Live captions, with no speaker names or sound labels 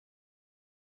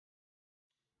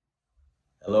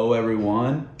Hello,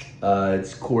 everyone.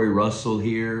 It's Corey Russell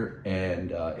here,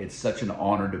 and it's such an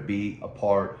honor to be a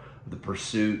part of the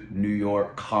Pursuit New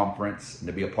York Conference and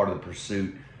to be a part of the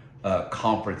Pursuit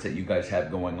Conference that you guys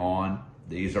have going on.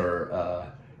 These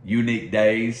are unique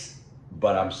days,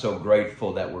 but I'm so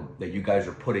grateful that you guys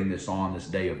are putting this on this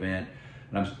day event,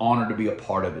 and I'm honored to be a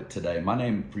part of it today. My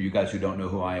name, for you guys who don't know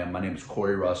who I am, my name is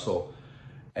Corey Russell,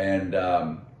 and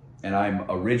I'm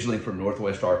originally from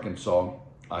Northwest Arkansas.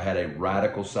 I had a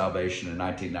radical salvation in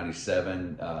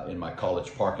 1997 in my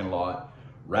college parking lot,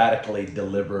 radically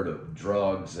delivered of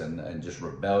drugs and just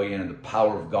rebellion, and the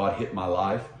power of God hit my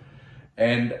life.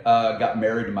 And got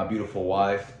married to my beautiful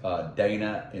wife,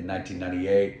 Dana, in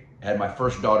 1998. Had my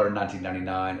first daughter in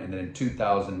 1999. And then in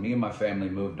 2000, me and my family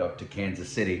moved up to Kansas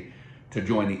City to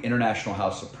join the International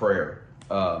House of Prayer.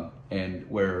 And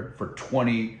where for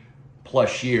 20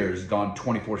 plus years, gone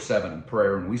 24/7 in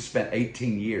prayer. And we spent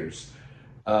 18 years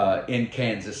in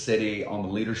Kansas City on the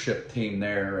leadership team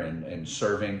there and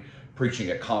serving, preaching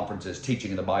at conferences,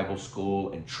 teaching in the Bible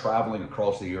school, and traveling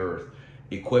across the earth,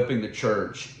 equipping the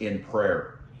church in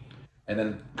prayer. And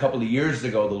then a couple of years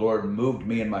ago, the Lord moved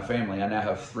me and my family. I now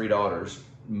have 3 daughters.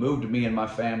 Moved me and my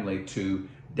family to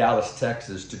Dallas,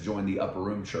 Texas to join the Upper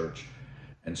Room Church.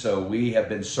 And so we have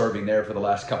been serving there for the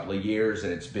last couple of years,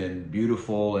 and it's been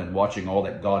beautiful and watching all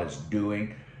that God is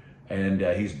doing. And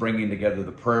he's bringing together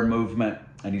the prayer movement,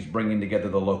 and he's bringing together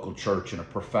the local church in a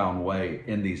profound way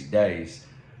in these days.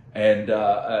 And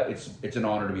it's an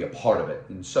honor to be a part of it.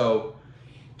 And so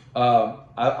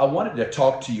I wanted to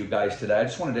talk to you guys today. I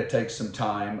just wanted to take some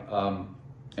time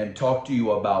and talk to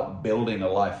you about building a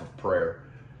life of prayer.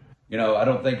 You know, I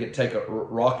don't think it take a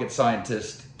rocket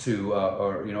scientist to,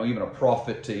 or even a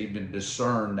prophet to even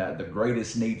discern that the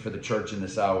greatest need for the church in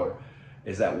this hour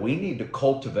is that we need to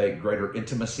cultivate greater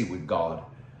intimacy with God.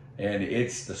 And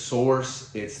it's the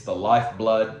source, it's the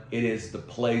lifeblood, it is the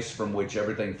place from which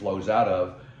everything flows out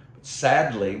of.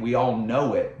 Sadly, we all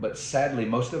know it, but sadly,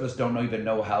 most of us don't even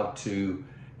know how to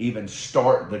even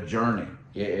start the journey.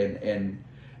 And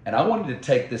I wanted to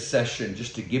take this session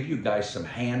just to give you guys some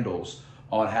handles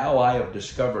on how I have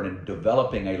discovered in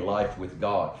developing a life with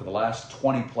God. For the last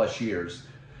 20 plus years,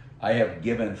 I have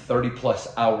given 30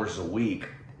 plus hours a week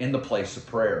in the place of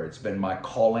prayer. It's been my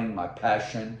calling, my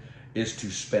passion is to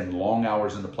spend long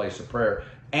hours in the place of prayer,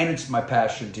 and it's my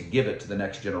passion to give it to the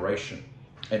next generation.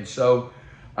 And so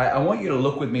I want you to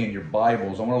look with me in your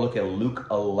Bibles. I want to look at Luke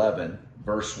 11,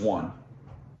 verse 1.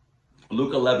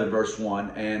 Luke 11, verse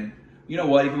 1. And you know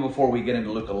what? Even before we get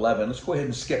into Luke 11, let's go ahead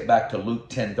and skip back to Luke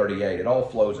 10:38. It all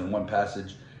flows in one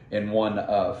passage, in one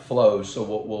flow. So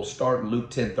we'll start Luke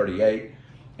 10:38,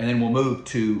 and then we'll move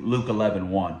to Luke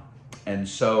 11:1. And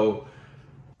so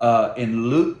in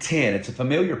Luke 10, it's a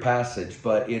familiar passage,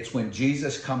 but it's when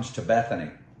Jesus comes to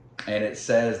Bethany. And it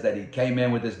says that he came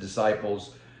in with his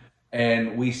disciples.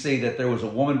 And we see that there was a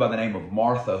woman by the name of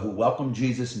Martha who welcomed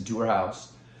Jesus into her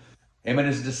house, him and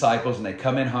his disciples, and they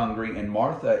come in hungry. And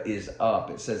Martha is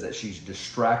up. It says that she's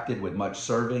distracted with much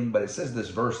serving. But it says this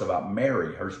verse about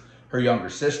Mary, her younger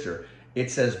sister.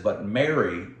 It says, but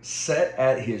Mary sat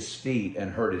at his feet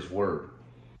and heard his word.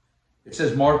 It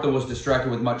says Martha was distracted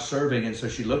with much serving, and so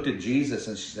she looked at Jesus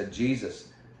and she said, Jesus,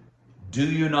 do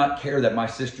you not care that my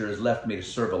sister has left me to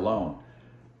serve alone?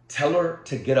 Tell her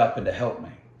to get up and to help me.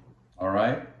 All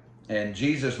right? And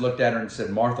Jesus looked at her and said,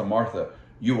 Martha, Martha,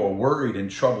 you are worried and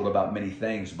troubled about many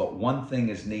things, but one thing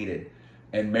is needed.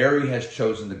 And Mary has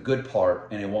chosen the good part,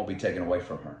 and it won't be taken away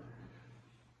from her.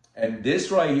 And this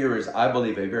right here is, I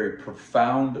believe, a very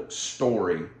profound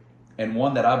story, and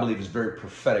one that I believe is very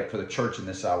prophetic for the church in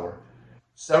this hour.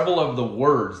 Several of the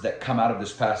words that come out of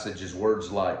this passage is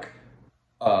words like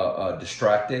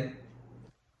distracted,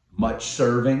 much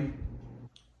serving,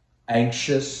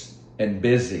 anxious, and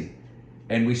busy.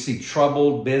 And we see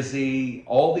troubled, busy,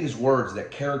 all these words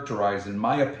that characterize, in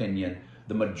my opinion,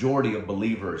 the majority of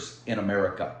believers in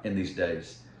America in these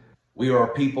days. We are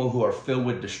a people who are filled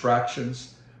with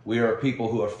distractions. We are a people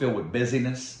who are filled with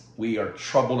busyness. We are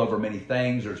troubled over many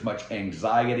things. There's much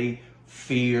anxiety,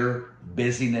 fear,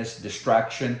 busyness,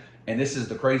 distraction. And this is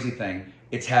the crazy thing.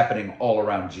 It's happening all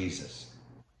around Jesus.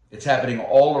 It's happening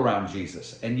all around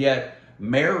Jesus. And yet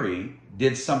Mary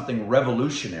did something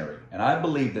revolutionary. And I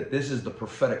believe that this is the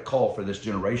prophetic call for this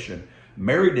generation.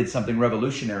 Mary did something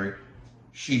revolutionary.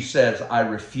 She says, I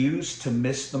refuse to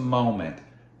miss the moment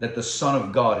that the Son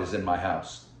of God is in my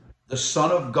house. The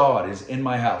Son of God is in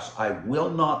my house. I will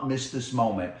not miss this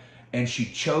moment. And she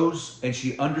chose, and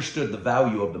she understood the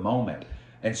value of the moment.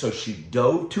 And so she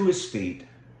dove to his feet.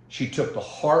 She took the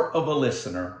heart of a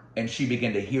listener, and she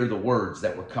began to hear the words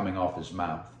that were coming off his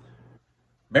mouth.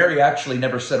 Mary actually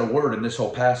never said a word in this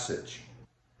whole passage.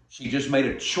 She just made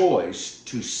a choice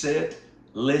to sit,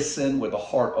 listen with a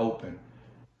heart open.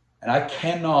 And I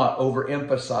cannot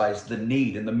overemphasize the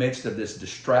need in the midst of this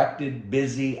distracted,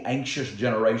 busy, anxious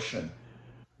generation,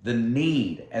 the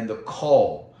need and the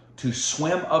call to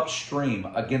swim upstream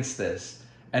against this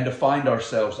and to find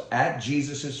ourselves at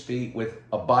Jesus's feet with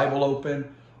a Bible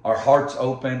open, our hearts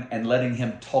open, and letting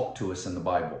him talk to us in the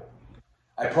Bible.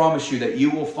 I promise you that you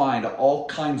will find all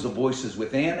kinds of voices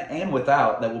within and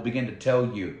without that will begin to tell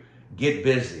you, get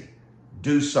busy,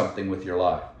 do something with your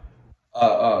life,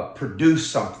 produce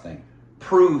something,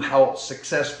 prove how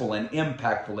successful and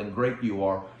impactful and great you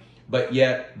are. But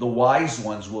yet the wise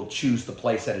ones will choose the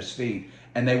place at his feet,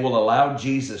 and they will allow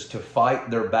Jesus to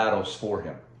fight their battles for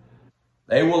him.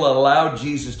 They will allow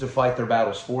Jesus to fight their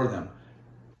battles for them.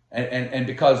 And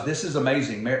because this is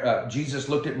amazing, Jesus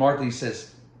looked at Martha, he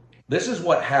says, this is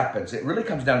what happens. It really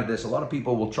comes down to this. A lot of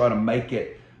people will try to make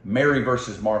it Mary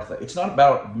versus Martha. It's not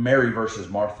about Mary versus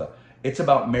Martha. It's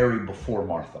about Mary before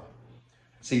Martha.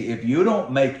 See, if you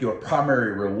don't make your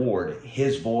primary reward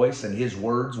his voice and his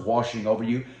words washing over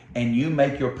you, and you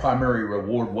make your primary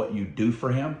reward what you do for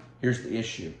him, here's the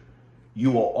issue.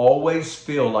 You will always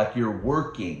feel like you're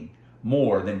working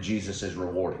more than Jesus is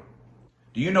rewarding.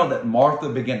 Do you know that Martha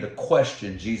began to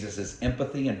question Jesus'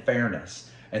 empathy and fairness?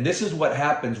 And this is what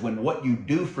happens when what you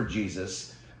do for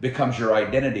Jesus becomes your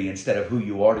identity instead of who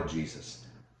you are to Jesus.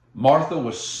 Martha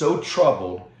was so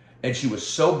troubled and she was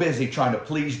so busy trying to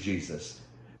please Jesus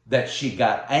that she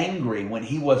got angry when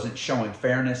he wasn't showing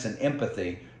fairness and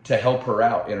empathy to help her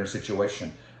out in her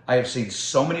situation. I have seen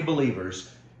so many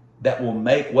believers that will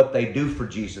make what they do for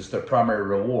Jesus their primary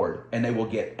reward, and they will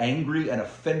get angry and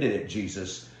offended at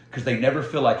Jesus because they never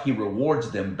feel like he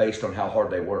rewards them based on how hard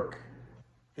they work.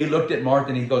 He looked at Martha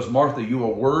and he goes, Martha, you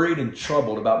are worried and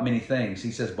troubled about many things.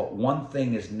 He says, but one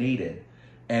thing is needed,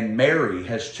 and Mary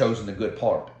has chosen the good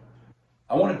part.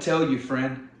 I want to tell you,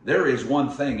 friend, there is one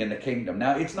thing in the kingdom.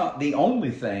 Now, it's not the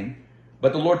only thing,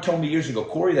 but the Lord told me years ago,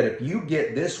 Corey, that if you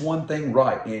get this one thing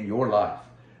right in your life,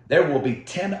 there will be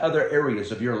 10 other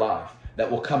areas of your life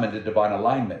that will come into divine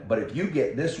alignment. But if you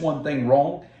get this one thing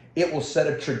wrong, it will set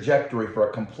a trajectory for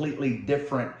a completely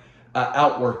different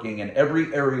outworking in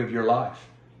every area of your life.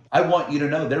 I want you to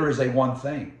know there is a one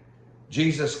thing.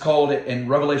 Jesus called it in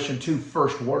Revelation 2,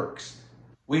 first works.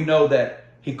 We know that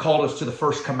he called us to the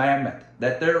first commandment,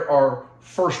 that there are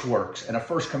first works and a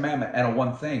first commandment and a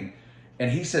one thing. And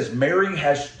he says, Mary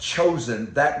has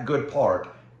chosen that good part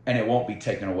and it won't be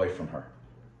taken away from her.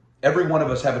 Every one of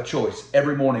us have a choice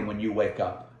every morning when you wake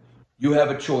up. You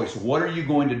have a choice. What are you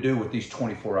going to do with these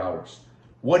 24 hours?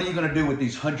 What are you going to do with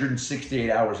these 168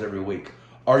 hours every week?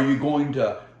 Are you going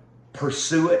to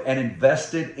pursue it and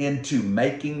invest it into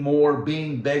making more,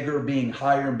 being bigger, being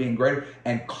higher, and being greater,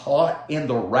 and caught in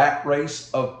the rat race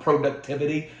of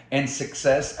productivity and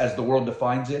success as the world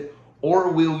defines it? Or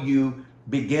will you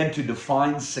begin to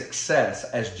define success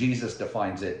as Jesus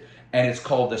defines it? And it's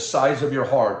called the size of your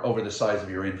heart over the size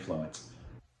of your influence.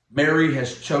 Mary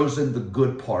has chosen the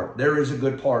good part. There is a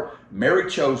good part. Mary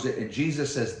chose it, and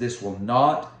Jesus says this will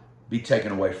not be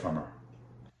taken away from her.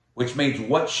 Which means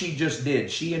what she just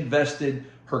did, she invested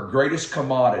her greatest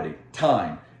commodity,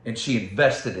 time, and she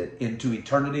invested it into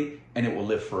eternity, and it will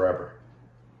live forever.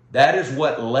 That is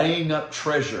what laying up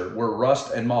treasure where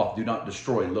rust and moth do not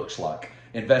destroy looks like.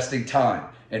 Investing time,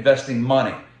 investing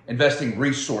money, investing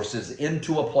resources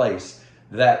into a place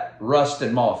that rust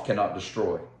and moth cannot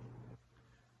destroy.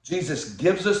 Jesus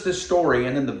gives us this story,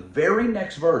 and in the very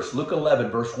next verse, Luke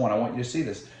 11, verse 1, I want you to see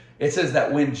this. It says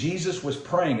that when Jesus was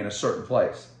praying in a certain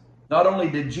place, not only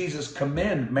did Jesus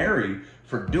commend Mary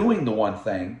for doing the one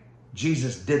thing,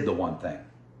 Jesus did the one thing.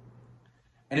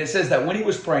 And it says that when he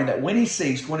was praying, that when he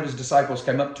ceased, one of his disciples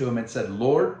came up to him and said,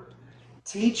 Lord,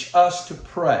 teach us to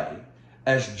pray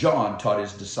as John taught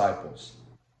his disciples.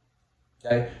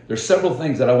 Okay, there's several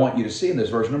things that I want you to see in this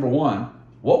verse. Number one,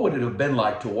 what would it have been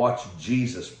like to watch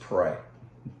Jesus pray?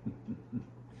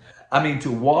 I mean,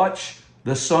 to watch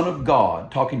the Son of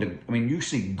God you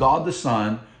see God the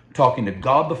Son talking to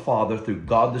God the Father through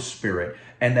God the Spirit,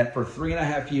 and that for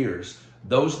 3.5 years,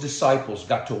 those disciples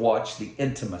got to watch the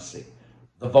intimacy,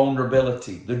 the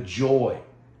vulnerability, the joy,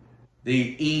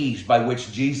 the ease by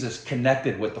which Jesus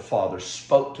connected with the Father,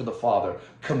 spoke to the Father,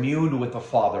 communed with the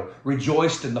Father,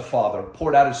 rejoiced in the Father,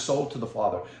 poured out his soul to the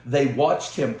Father. They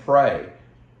watched him pray.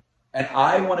 And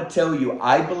I want to tell you,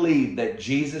 I believe that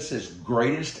Jesus'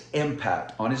 greatest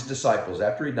impact on his disciples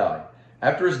after he died,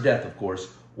 after his death, of course,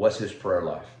 was his prayer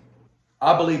life.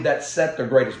 I believe that set the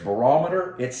greatest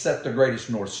barometer, it set the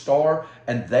greatest North Star,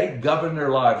 and they governed their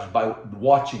lives by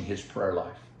watching his prayer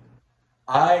life.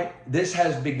 This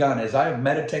has begun, as I have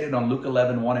meditated on Luke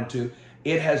 11, 1 and 2,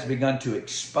 it has begun to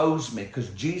expose me because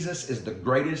Jesus is the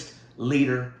greatest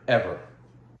leader ever.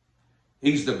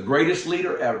 He's the greatest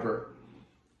leader ever.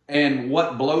 And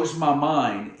what blows my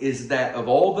mind is that of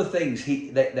all the things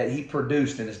that he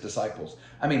produced in his disciples,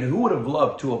 I mean, who would have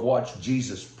loved to have watched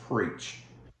Jesus preach?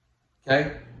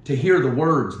 Okay? To hear the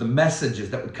words, the messages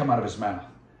that would come out of his mouth.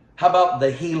 How about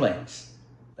the healings,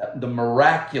 the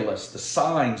miraculous, the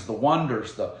signs, the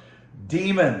wonders, the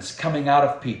demons coming out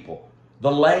of people,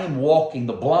 the lame walking,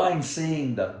 the blind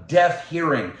seeing, the deaf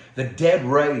hearing, the dead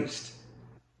raised.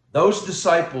 Those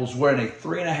disciples were in a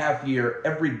 3.5 year,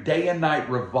 every day and night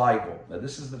revival. Now,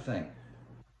 this is the thing.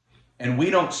 And we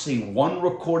don't see one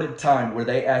recorded time where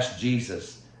they asked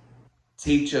Jesus,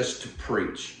 teach us to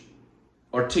preach,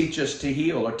 or teach us to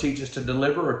heal, or teach us to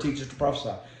deliver, or teach us to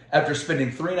prophesy. After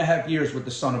spending 3.5 years with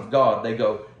the Son of God, they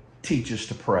go, teach us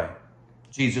to pray.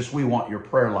 Jesus, we want your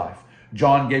prayer life.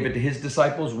 John gave it to his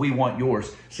disciples. We want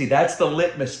yours. See, that's the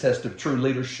litmus test of true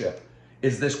leadership.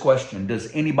 Is this question: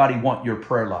 does anybody want your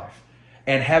prayer life?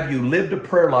 And have you lived a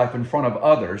prayer life in front of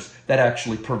others that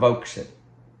actually provokes it?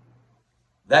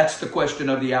 That's the question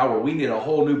of the hour. We need a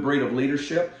whole new breed of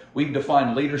leadership. We've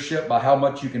defined leadership by how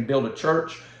much you can build a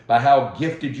church, by how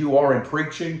gifted you are in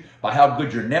preaching, by how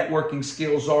good your networking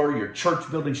skills are, your church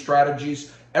building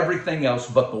strategies, everything else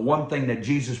but the one thing that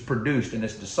Jesus produced in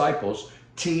his disciples: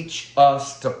 teach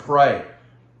us to pray.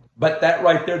 But that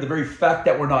right there, the very fact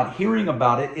that we're not hearing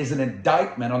about it, is an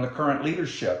indictment on the current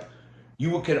leadership.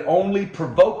 You can only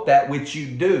provoke that which you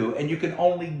do, and you can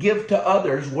only give to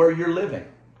others where you're living.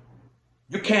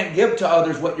 You can't give to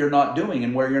others what you're not doing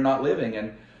and where you're not living.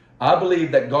 And I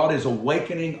believe that God is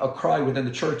awakening a cry within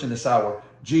the church in this hour.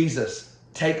 Jesus,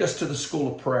 take us to the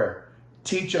school of prayer.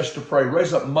 Teach us to pray.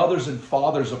 Raise up mothers and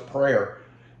fathers of prayer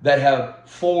that have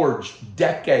forged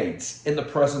decades in the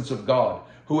presence of God,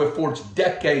 who have forged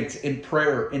decades in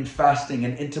prayer, in fasting,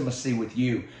 and intimacy with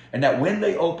you. And that when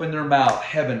they open their mouth,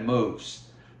 heaven moves.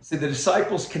 See, the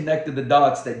disciples connected the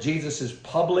dots that Jesus'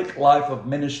 public life of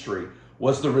ministry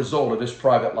was the result of his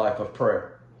private life of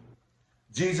prayer.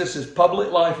 Jesus'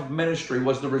 public life of ministry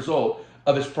was the result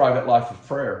of his private life of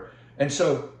prayer. And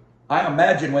so I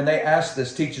imagine when they asked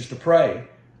this, teach us to pray,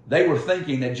 they were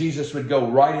thinking that Jesus would go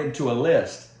right into a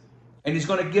list. And he's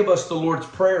going to give us the Lord's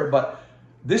Prayer, but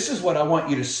this is what I want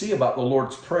you to see about the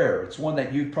Lord's Prayer. It's one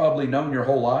that you've probably known your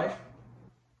whole life.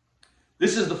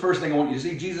 This is the first thing I want you to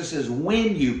see. Jesus says,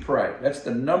 when you pray. That's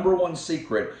the number one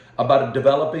secret about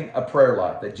developing a prayer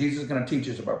life that Jesus is going to teach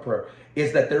us about prayer,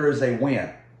 is that there is a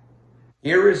when.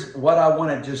 Here is what I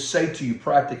want to just say to you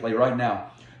practically right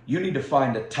now. You need to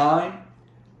find a time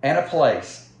and a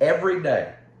place every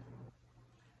day,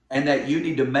 and that you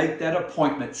need to make that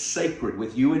appointment sacred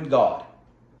with you and God.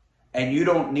 And you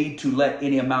don't need to let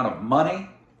any amount of money,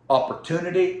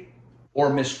 opportunity,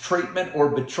 or mistreatment, or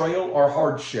betrayal, or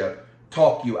hardship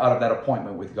talk you out of that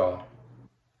appointment with God.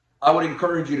 I would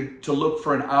encourage you to look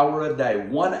for an hour a day,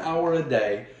 1 hour a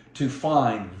day, to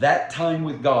find that time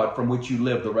with God from which you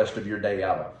live the rest of your day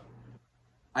out of.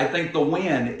 I think the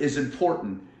when is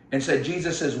important. And so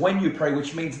Jesus says, when you pray,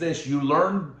 which means this: you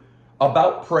learn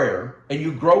about prayer and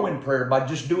you grow in prayer by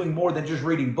just doing more than just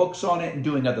reading books on it and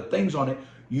doing other things on it.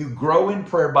 You grow in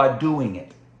prayer by doing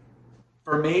it.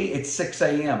 For me, it's 6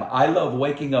 a.m. I love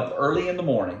waking up early in the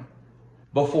morning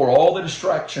before all the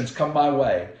distractions come my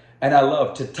way. And I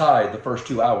love to tithe the first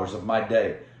 2 hours of my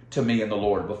day to me and the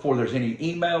Lord. Before there's any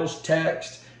emails,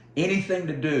 text, anything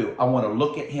to do, I want to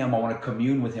look at him, I want to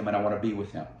commune with him, and I want to be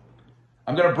with him.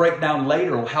 I'm going to break down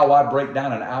later how I break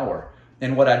down an hour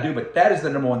and what I do, but that is the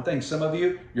number one thing. Some of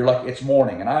you, you're like, it's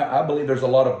morning. And I believe there's a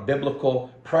lot of biblical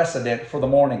precedent for the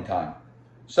morning time.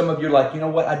 Some of you are like, you know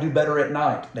what, I do better at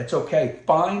night. That's okay.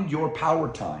 Find your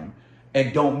power time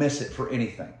and don't miss it for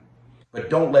anything. But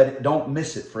don't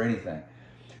miss it for anything.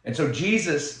 And so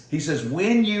Jesus, he says,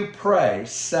 when you pray,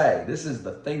 say, this is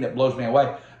the thing that blows me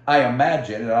away. I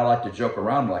imagine, and I like to joke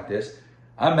around like this,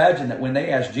 I imagine that when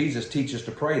they asked Jesus, teach us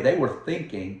to pray, they were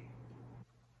thinking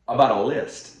about a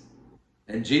list.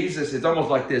 And Jesus, it's almost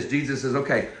like this. Jesus says,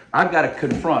 okay, I've got to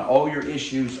confront all your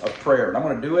issues of prayer. And I'm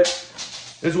going to do it.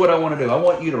 This is what I want to do. I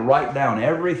want you to write down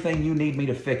everything you need me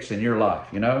to fix in your life.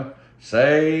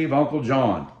 Save Uncle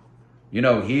John.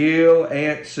 Heal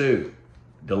Aunt Sue.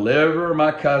 Deliver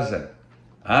my cousin.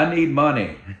 I need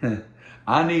money.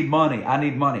 I need money. I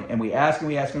need money. And we ask and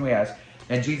we ask and we ask.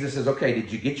 And Jesus says, okay,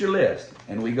 did you get your list?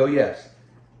 And we go, yes.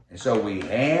 And so we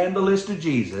hand the list to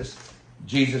Jesus.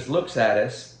 Jesus looks at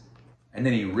us, and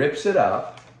then he rips it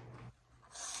up.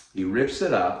 He rips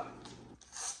it up.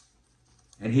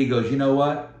 And he goes, you know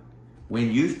what?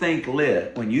 When you think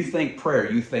prayer,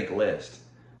 you think list.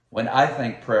 When I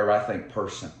think prayer, I think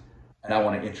person. And I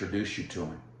want to introduce you to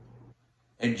him.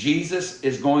 And Jesus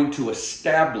is going to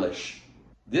establish,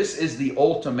 this is the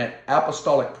ultimate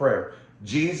apostolic prayer.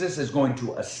 Jesus is going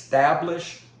to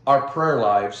establish our prayer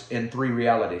lives in three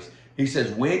realities. He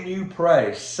says, when you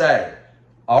pray, say,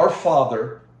 Our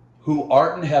Father, who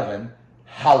art in heaven,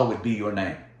 hallowed be your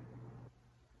name.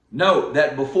 Note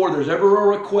that before there's ever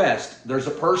a request, there's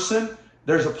a person,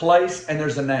 there's a place, and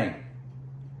there's a name.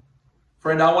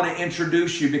 Friend, I want to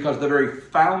introduce you because the very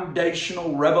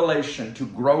foundational revelation to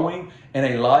growing in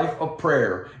a life of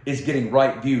prayer is getting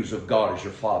right views of God as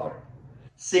your Father.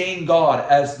 Seeing God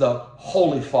as the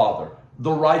Holy Father,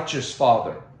 the righteous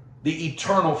Father, the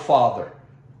eternal Father,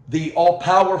 the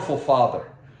all-powerful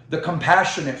Father, the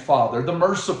compassionate Father, the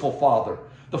merciful Father,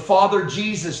 the Father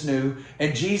Jesus knew,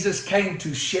 and Jesus came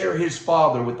to share his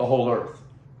Father with the whole earth.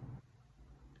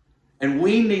 And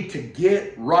we need to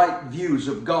get right views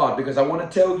of God, because I want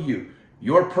to tell you,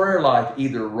 your prayer life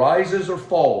either rises or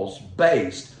falls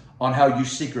based on how you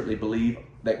secretly believe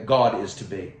that God is to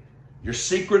be. Your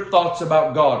secret thoughts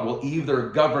about God will either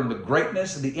govern the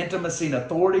greatness, the intimacy, and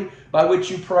authority by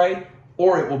which you pray,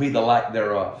 or it will be the lack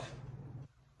thereof.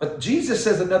 But Jesus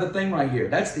says another thing right here.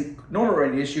 That's the number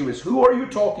one issue, is who are you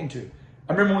talking to?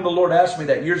 I remember when the Lord asked me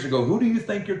that years ago, who do you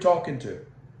think you're talking to?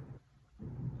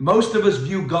 Most of us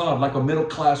view God like a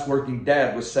middle-class working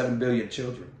dad with 7 billion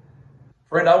children.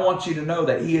 Friend, I want you to know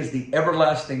that he is the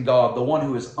everlasting God, the one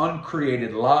who is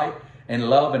uncreated light and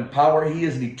love and power. He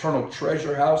is an eternal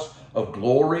treasure house of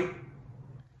glory,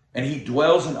 and he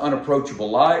dwells in unapproachable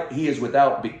light. He is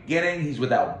without beginning. He's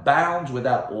without bounds,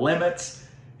 without limits.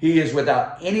 He is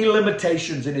without any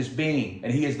limitations in his being,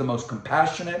 and he is the most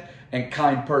compassionate and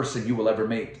kind person you will ever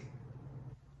meet.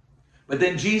 But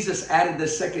then Jesus added the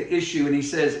second issue, and he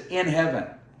says, in heaven.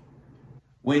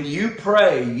 When you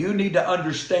pray, you need to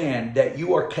understand that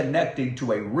you are connecting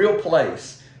to a real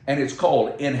place, and it's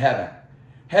called in heaven.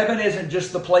 Heaven isn't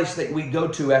just the place that we go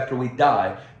to after we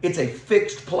die. It's a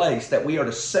fixed place that we are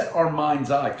to set our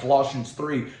mind's eye. Colossians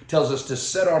 3 tells us to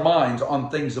set our minds on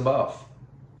things above,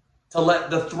 to let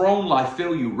the throne life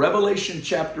fill you. Revelation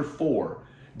chapter 4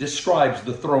 describes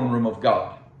the throne room of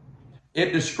God.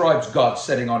 It describes God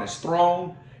sitting on his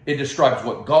throne. It describes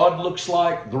what God looks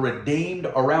like, the redeemed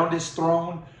around his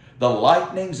throne, the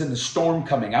lightnings and the storm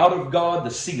coming out of God,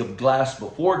 the sea of glass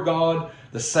before God,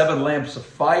 the 7 lamps of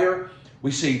fire.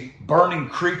 We see burning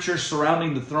creatures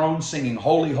surrounding the throne singing,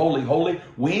 holy, holy, holy.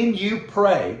 When you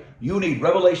pray, you need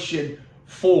Revelation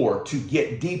 4 to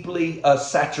get deeply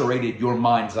saturated your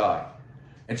mind's eye.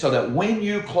 And so that when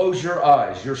you close your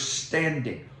eyes, you're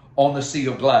standing on the sea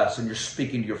of glass and you're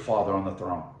speaking to your Father on the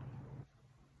throne.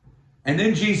 And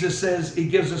then Jesus says, he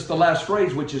gives us the last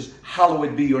phrase, which is,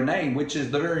 hallowed be your name, which is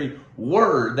the very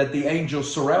word that the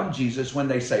angels surround Jesus when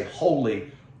they say,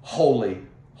 holy, holy,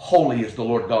 holy is the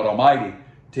Lord God Almighty,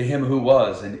 to him who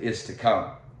was and is to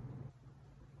come.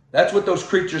 That's what those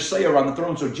creatures say around the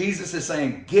throne. So Jesus is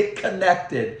saying, get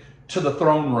connected to the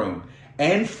throne room.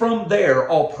 And from there,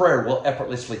 all prayer will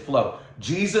effortlessly flow.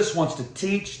 Jesus wants to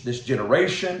teach this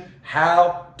generation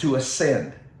how to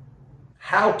ascend.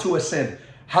 How to ascend.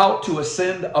 How to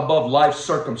ascend above life's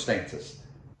circumstances.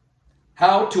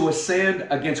 How to ascend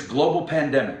against global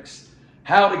pandemics.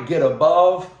 How to get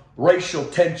above racial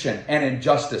tension and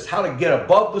injustice. How to get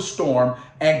above the storm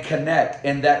and connect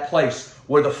in that place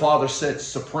where the Father sits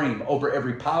supreme over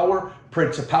every power,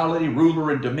 principality,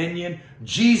 ruler, and dominion.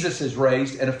 Jesus is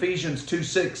raised, and Ephesians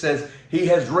 2:6 says, he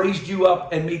has raised you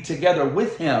up and me together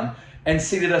with him and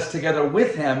seated us together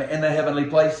with him in the heavenly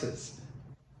places.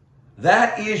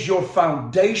 That is your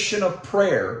foundation of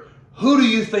prayer. Who do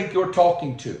you think you're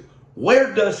talking to?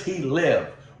 Where does he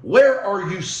live? Where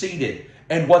are you seated?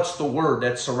 And what's the word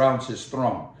that surrounds his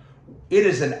throne? It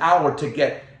is an hour to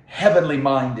get heavenly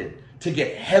minded, to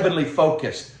get heavenly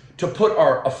focused, to put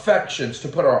our affections, to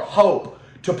put our hope,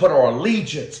 to put our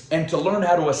allegiance, and to learn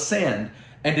how to ascend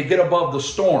and to get above the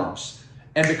storms.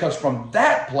 And because from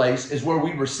that place is where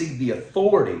we receive the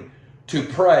authority to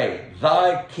pray,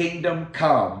 thy kingdom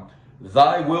come,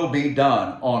 thy will be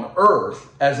done on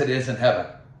earth as it is in heaven.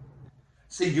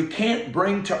 See, you can't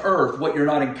bring to earth what you're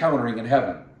not encountering in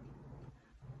heaven.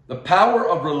 The power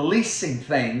of releasing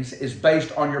things is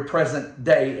based on your present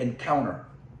day encounter.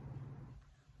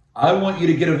 I want you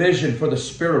to get a vision for the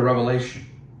spirit of revelation.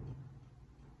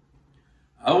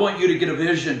 I want you to get a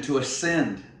vision to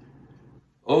ascend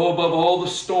above all the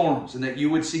storms, and that you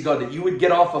would see God, that you would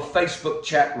get off of Facebook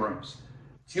chat rooms,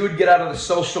 that you would get out of the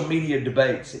social media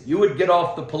debates, that you would get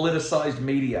off the politicized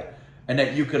media, and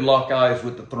that you could lock eyes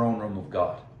with the throne room of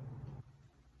God.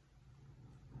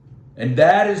 And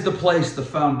that is the place, the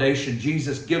foundation.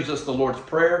 Jesus gives us the Lord's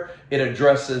Prayer. It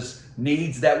addresses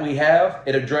needs that we have.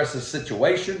 It addresses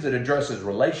situations. It addresses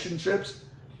relationships.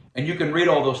 And you can read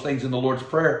all those things in the Lord's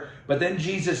Prayer. But then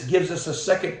Jesus gives us a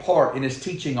second part in his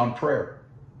teaching on prayer.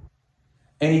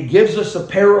 And he gives us a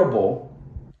parable.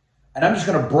 And I'm just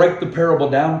going to break the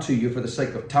parable down to you for the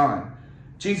sake of time.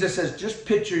 Jesus says, just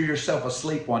picture yourself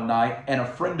asleep one night and a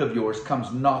friend of yours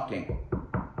comes knocking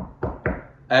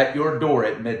at your door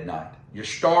at midnight. You're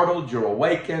startled, you're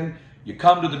awakened, you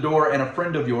come to the door and a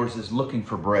friend of yours is looking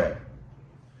for bread.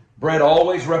 Bread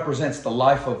always represents the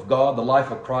life of God, the life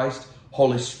of Christ,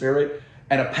 Holy Spirit,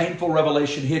 and a painful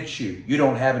revelation hits you. You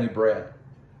don't have any bread.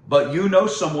 But you know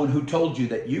someone who told you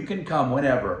that you can come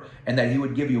whenever and that he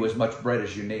would give you as much bread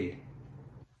as you need.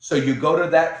 So you go to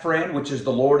that friend, which is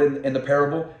the Lord in the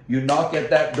parable, you knock at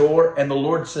that door and the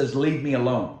Lord says, leave me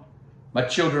alone. My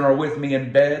children are with me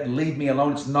in bed. Leave me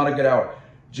alone. It's not a good hour.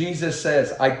 Jesus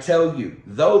says, I tell you,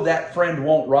 though that friend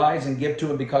won't rise and give to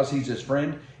him because he's his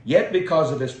friend, yet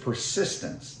because of his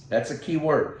persistence, that's a key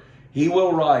word, he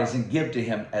will rise and give to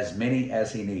him as many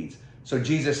as he needs. So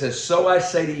Jesus says, so I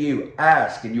say to you,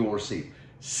 ask and you will receive.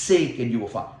 Seek and you will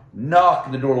find. Knock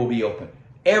and the door will be open.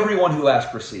 Everyone who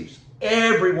asks receives.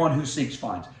 Everyone who seeks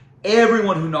finds.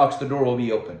 Everyone who knocks, the door will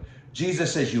be open.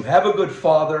 Jesus says, you have a good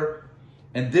Father.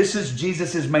 And this is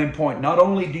Jesus's main point. Not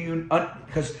only do you,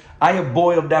 because I have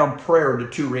boiled down prayer to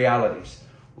two realities.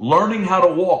 Learning how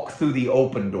to walk through the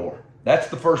open door. That's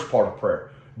the first part of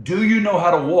prayer. Do you know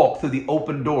how to walk through the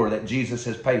open door that Jesus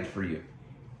has paid for you?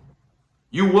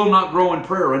 You will not grow in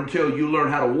prayer until you learn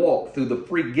how to walk through the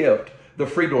free gift, the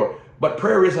free door. But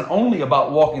prayer isn't only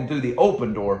about walking through the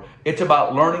open door. It's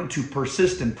about learning to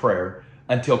persist in prayer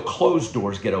until closed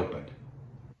doors get opened.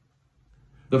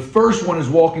 The first one is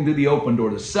walking through the open door.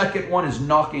 The second one is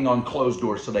knocking on closed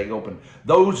doors so they open.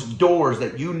 Those doors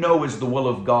that you know is the will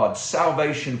of God.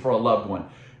 Salvation for a loved one.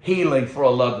 Healing for a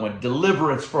loved one.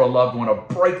 Deliverance for a loved one. A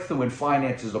breakthrough in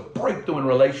finances. A breakthrough in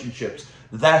relationships.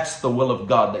 That's the will of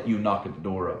God that you knock at the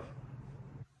door of.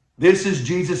 This is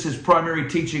Jesus' primary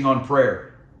teaching on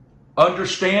prayer.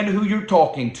 Understand who you're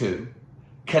talking to.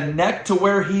 Connect to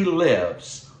where he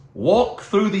lives. Walk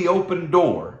through the open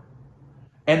door.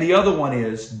 And the other one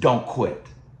is, don't quit.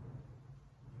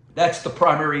 That's the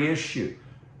primary issue.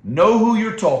 Know who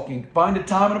you're talking, find a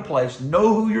time and a place,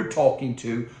 know who you're talking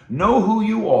to, know who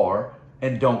you are,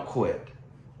 and don't quit.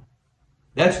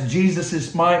 That's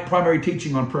Jesus' primary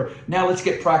teaching on prayer. Now let's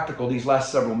get practical these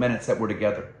last several minutes that we're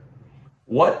together.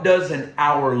 What does an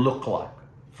hour look like?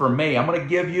 For me, I'm going to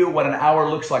give you what an hour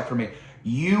looks like for me.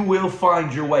 You will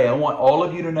find your way. I want all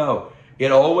of you to know,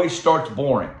 it always starts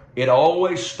boring. It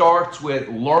always starts with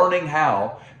learning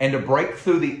how and to break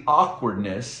through the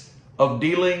awkwardness of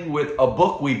dealing with a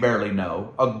book we barely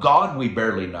know, a God we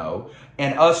barely know,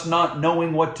 and us not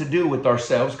knowing what to do with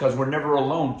ourselves because we're never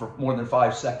alone for more than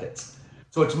 5 seconds.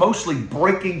 So it's mostly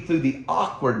breaking through the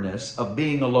awkwardness of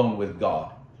being alone with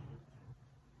God.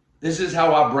 This is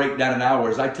how I break down an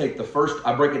hour.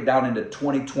 I break it down into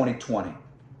 20-20-20.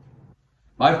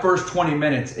 My first 20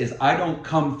 minutes is I don't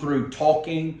come through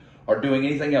talking or doing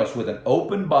anything else with an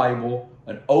open Bible,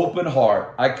 an open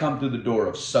heart. I come through the door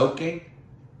of soaking,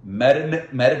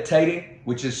 meditating,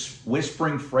 which is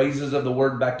whispering phrases of the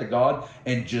word back to God,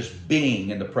 and just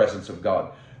being in the presence of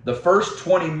God. The first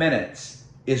 20 minutes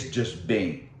is just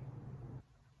being.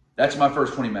 That's my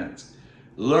first 20 minutes.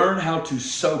 Learn how to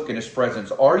soak in his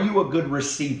presence. Are you a good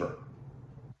receiver?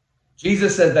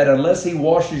 Jesus said that unless he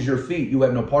washes your feet, you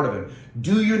have no part of him.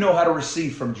 Do you know how to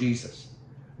receive from Jesus?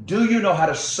 Do you know how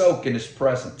to soak in his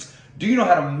presence? Do you know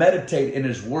how to meditate in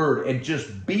his word and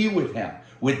just be with him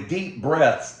with deep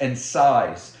breaths and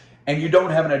sighs? And you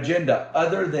don't have an agenda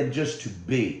other than just to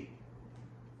be.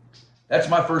 That's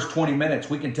my first 20 minutes.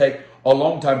 We can take a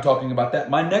long time talking about that.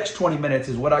 My next 20 minutes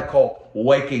is what I call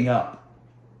waking up.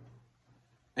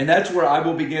 And that's where I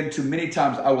will begin to, many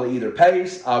times I will either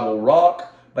pace, I will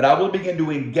rock, but I will begin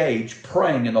to engage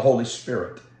praying in the Holy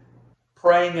Spirit.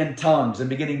 Praying in tongues and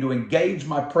beginning to engage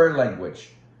my prayer language.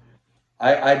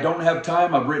 I don't have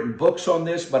time. I've written books on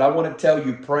this, but I want to tell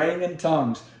you praying in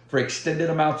tongues for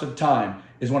extended amounts of time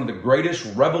is one of the greatest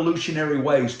revolutionary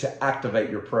ways to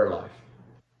activate your prayer life.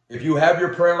 If you have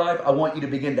your prayer life, I want you to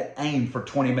begin to aim for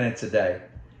 20 minutes a day.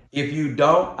 If you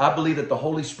don't, I believe that the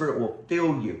Holy Spirit will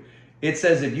fill you. It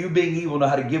says, if you being evil know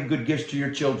how to give good gifts to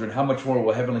your children, how much more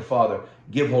will Heavenly Father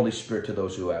give Holy Spirit to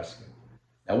those who ask him?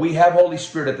 Now, we have Holy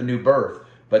Spirit at the new birth,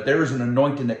 but there is an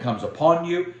anointing that comes upon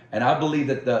you, and I believe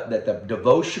that the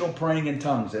devotional praying in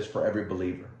tongues is for every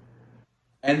believer.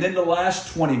 And then the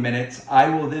last 20 minutes, I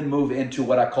will then move into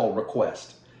what I call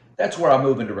request. That's where I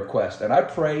move into request. And I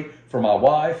pray for my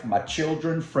wife, my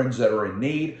children, friends that are in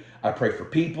need. I pray for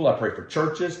people. I pray for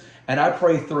churches. And I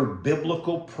pray through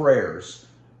biblical prayers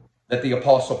that the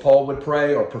Apostle Paul would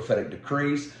pray, or prophetic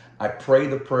decrees. I pray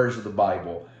the prayers of the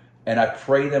Bible, and I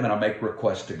pray them, and I make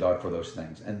requests to God for those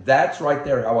things. And that's right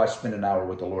there how I spend an hour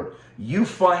with the Lord. You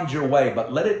find your way,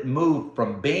 but let it move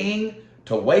from being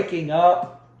to waking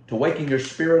up, to waking your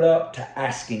spirit up, to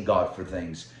asking God for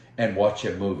things, and watch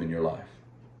Him move in your life.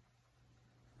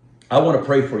 I want to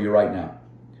pray for you right now.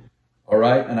 All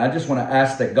right? And I just want to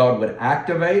ask that God would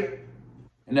activate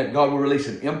and that God will release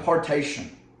an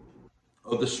impartation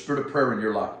of the spirit of prayer in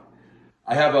your life.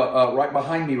 I have right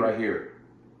behind me right here,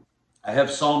 I have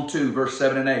Psalm 2, verse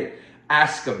 7 and 8.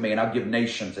 Ask of me, and I'll give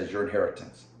nations as your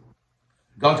inheritance.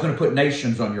 God's going to put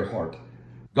nations on your heart.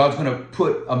 God's going to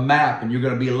put a map, and you're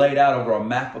going to be laid out over a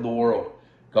map of the world.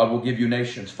 God will give you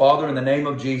nations. Father, in the name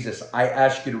of Jesus, I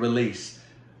ask you to release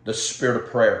the spirit of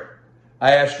prayer.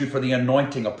 I ask you for the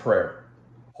anointing of prayer.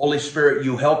 Holy Spirit,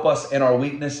 you help us in our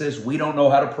weaknesses. We don't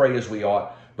know how to pray as we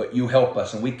ought, but you help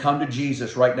us. And we come to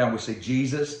Jesus right now. We say,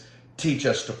 Jesus, teach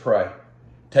us to pray.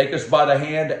 Take us by the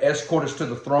hand, escort us to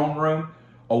the throne room,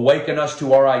 awaken us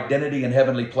to our identity in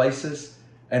heavenly places,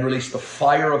 and release the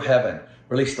fire of heaven.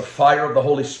 Release the fire of the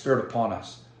Holy Spirit upon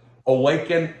us.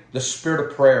 Awaken the spirit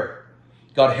of prayer.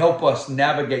 God, help us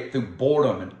navigate through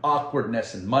boredom and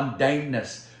awkwardness and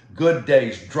mundaneness, good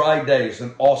days, dry days,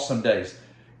 and awesome days.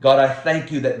 God, I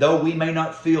thank you that though we may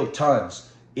not feel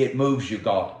tons, it moves you,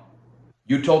 God.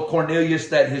 You told Cornelius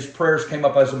that his prayers came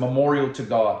up as a memorial to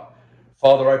God.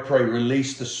 Father, I pray,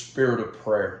 release the spirit of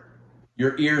prayer.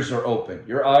 Your ears are open,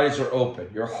 your eyes are open,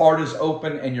 your heart is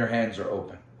open, and your hands are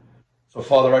open. So,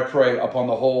 Father, I pray upon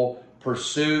the whole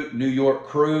Pursuit New York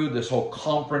crew, this whole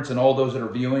conference, and all those that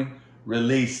are viewing,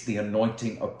 release the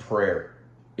anointing of prayer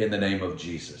in the name of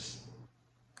Jesus.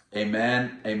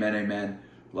 Amen, amen, amen.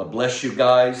 Well, bless you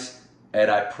guys, and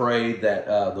I pray that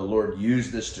the Lord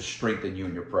use this to strengthen you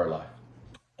in your prayer life.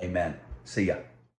 Amen. See ya.